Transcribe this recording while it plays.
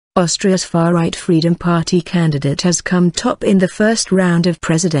Austria's far-right Freedom Party candidate has come top in the first round of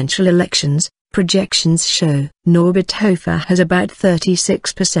presidential elections. Projections show Norbert Hofer has about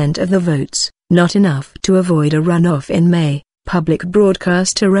 36% of the votes, not enough to avoid a runoff in May. Public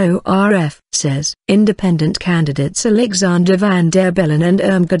broadcaster ORF says independent candidates Alexander van der Bellen and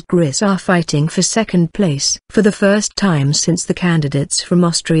Irmegard Griss are fighting for second place. For the first time since the candidates from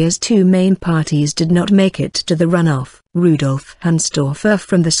Austria's two main parties did not make it to the runoff, Rudolf Hundstorfer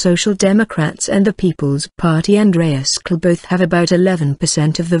from the Social Democrats and the People's Party Andreas Khol both have about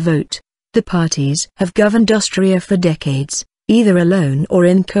 11% of the vote. The parties have governed Austria for decades, either alone or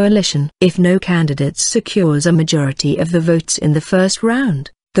in coalition. If no candidate secures a majority of the votes in the first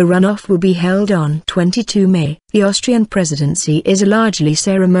round, the runoff will be held on 22 May. The Austrian presidency is a largely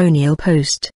ceremonial post.